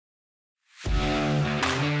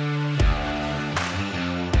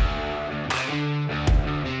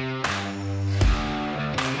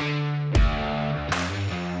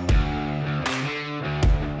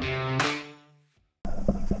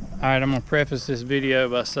Alright, I'm going to preface this video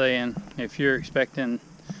by saying if you're expecting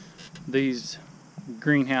these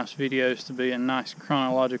greenhouse videos to be in nice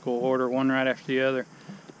chronological order, one right after the other,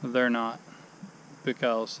 they're not,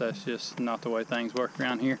 because that's just not the way things work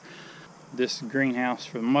around here. This greenhouse,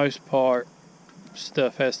 for the most part,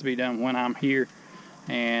 stuff has to be done when I'm here,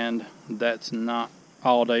 and that's not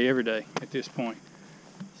all day every day at this point.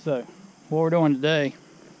 So what we're doing today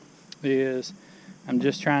is I'm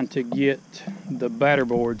just trying to get the batter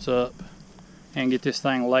boards up and get this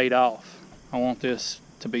thing laid off. I want this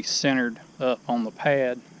to be centered up on the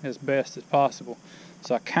pad as best as possible.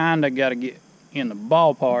 So I kind of got to get in the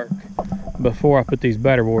ballpark before I put these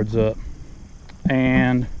batter boards up.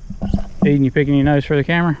 And Eden, you picking your nose for the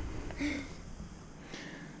camera?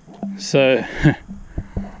 So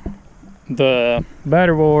the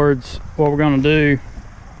batter boards, what we're going to do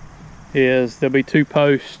is there'll be two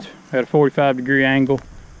posts at a 45-degree angle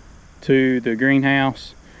to the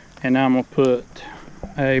greenhouse, and now I'm going to put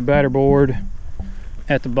a batter board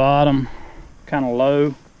at the bottom, kind of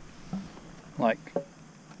low, like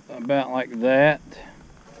about like that,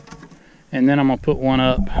 and then I'm going to put one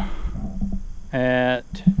up at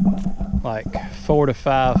like 4 to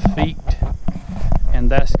 5 feet, and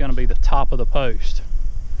that's going to be the top of the post.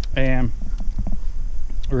 And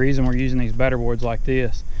the reason we're using these batter boards like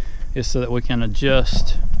this is so that we can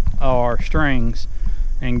adjust our strings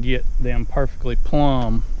and get them perfectly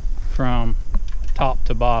plumb from top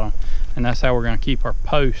to bottom, and that's how we're going to keep our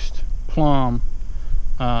post plumb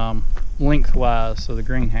lengthwise of the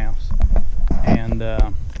greenhouse. And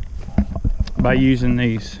by using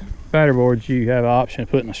these batter boards, you have an option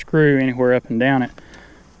of putting a screw anywhere up and down it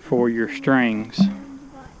for your strings.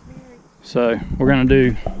 So we're going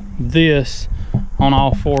to do this on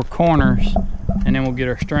all four corners, and then we'll get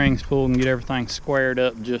our strings pulled and get everything squared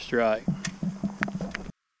up just right.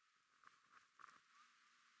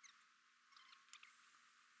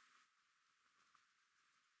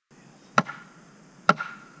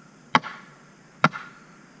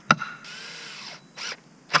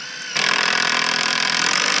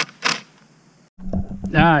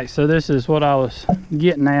 Alright, so this is what I was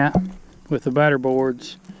getting at with the batter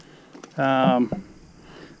boards.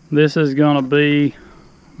 This is going to be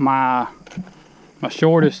my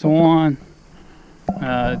shortest one.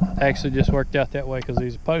 Actually just worked out that way because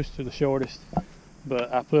these posts are the shortest,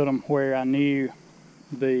 but I put them where I knew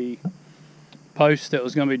the post that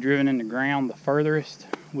was going to be driven in the ground the furthest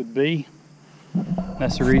would be.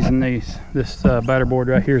 That's the reason this batter board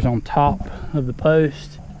right here is on top of the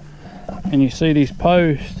post. And you see these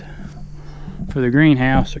posts for the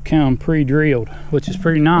greenhouse are come pre-drilled, which is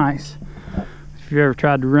pretty nice. If you've ever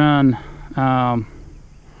tried to run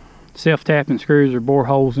self-tapping screws or bore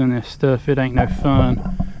holes in this stuff, it ain't no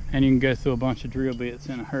fun, and you can go through a bunch of drill bits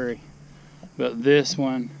in a hurry. But this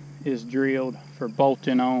one is drilled for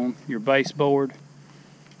bolting on your baseboard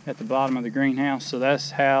at the bottom of the greenhouse, so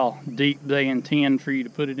that's how deep they intend for you to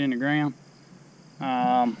put it in the ground.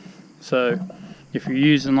 So if you're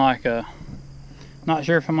using like not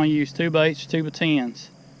sure if I'm going to use 2x8s or 2x10s,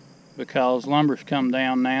 because lumber's come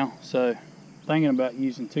down now, so thinking about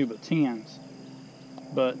using 2x10s.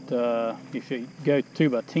 But if you go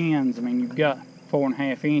 2x10s, I mean, you've got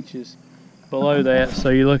 4.5 inches below that, so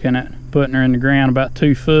you're looking at putting her in the ground about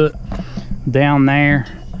 2 foot. Down there,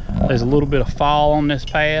 there's a little bit of fall on this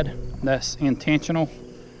pad. That's intentional,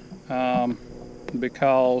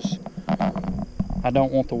 because I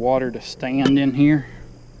don't want the water to stand in here.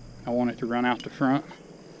 I want it to run out the front.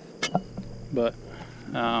 But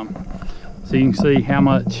so you can see how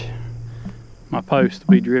much my post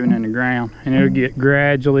will be driven in the ground, and it'll get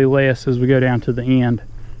gradually less as we go down to the end.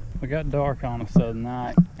 We got dark on us the other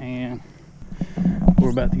night, and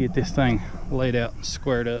we're about to get this thing laid out and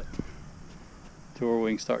squared up to where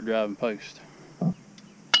we can start driving post.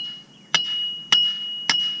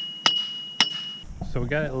 So we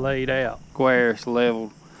got it laid out, square, it's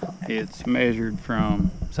leveled, it's measured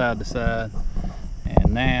from side to side,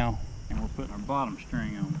 and now we're putting our bottom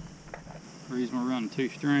string on. The reason we're running 2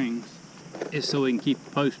 strings is so we can keep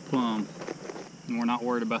the post plumb, and we're not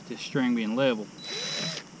worried about this string being level,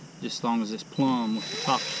 just as long as it's plumb with the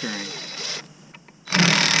top string.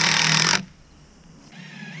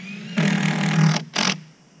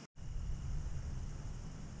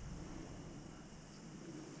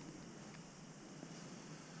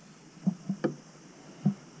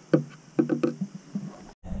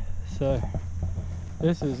 So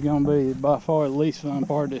this is going to be by far the least fun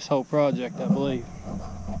part of this whole project, I believe.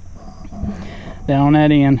 Down on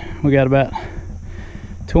that end, we got about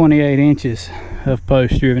 28 inches of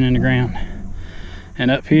post driven in the ground. And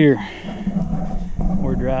up here,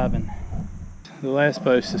 we're driving The last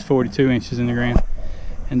post is 42 inches in the ground,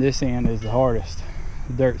 and this end is the hardest.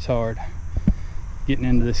 The dirt's hard. Getting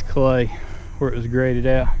into this clay where it was graded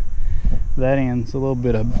out. That end's a little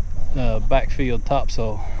bit of backfield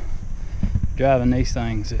topsoil. Driving these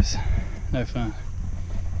things is no fun.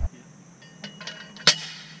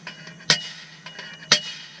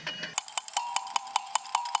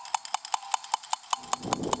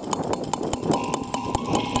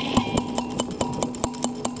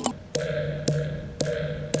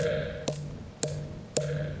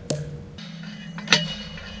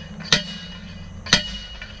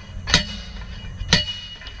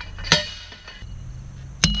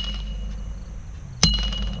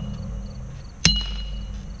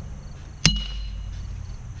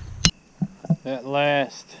 That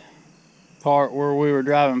last part where we were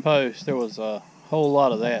driving post, there was a whole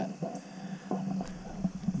lot of that.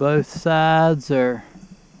 Both sides are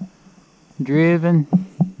driven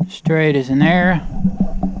straight as an arrow,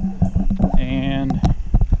 and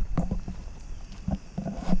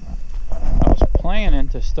I was planning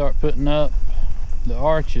to start putting up the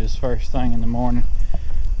arches first thing in the morning,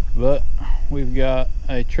 but we've got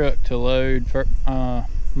a truck to load for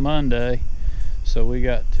Monday, so we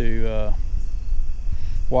got to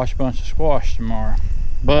wash a bunch of squash tomorrow.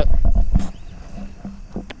 But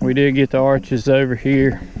we did get the arches over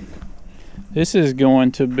here. This is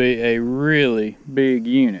going to be a really big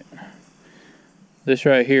unit. This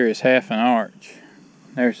right here is half an arch.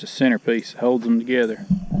 There's the centerpiece that holds them together,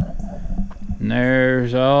 and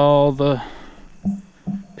there's all the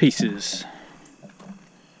pieces.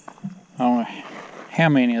 I don't know how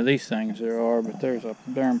many of these things there are, but there's a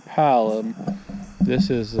darn pile of them. This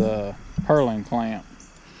is a purling clamp.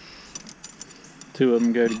 Two of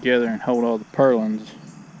them go together and hold all the purlins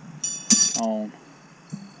on.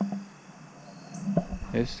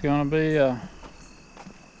 It's going to be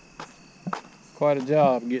quite a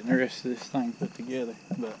job getting the rest of this thing put together,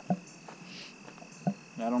 but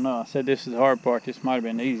I don't know. I said this is the hard part. This might have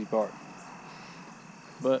been the easy part,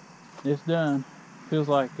 but it's done. Feels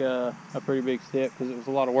like a pretty big step because it was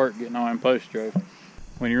a lot of work getting on in post drive.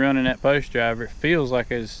 When you're running that post driver, it feels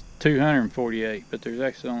like it's 248, but there's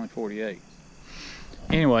actually only 48.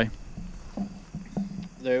 Anyway,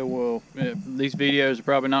 these videos are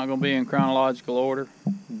probably not going to be in chronological order,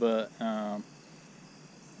 but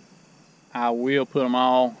I will put them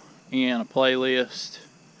all in a playlist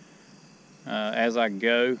as I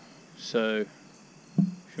go. So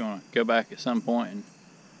if you want to go back at some point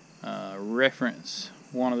and reference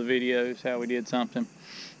one of the videos, how we did something,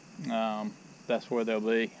 that's where they'll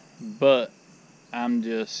be. But I'm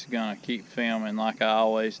just gonna keep filming like I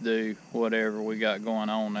always do. Whatever we got going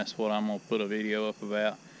on, that's what I'm gonna put a video up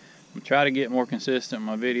about. I'm gonna try to get more consistent in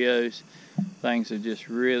my videos. Things have just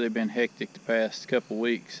really been hectic the past couple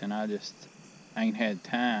weeks, and I just ain't had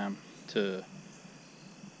time to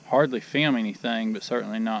hardly film anything, but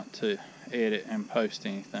certainly not to edit and post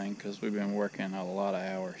anything, because we've been working a lot of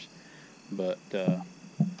hours. But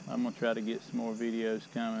I'm gonna try to get some more videos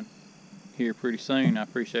coming here pretty soon. I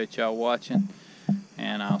appreciate y'all watching,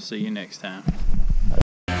 and I'll see you next time.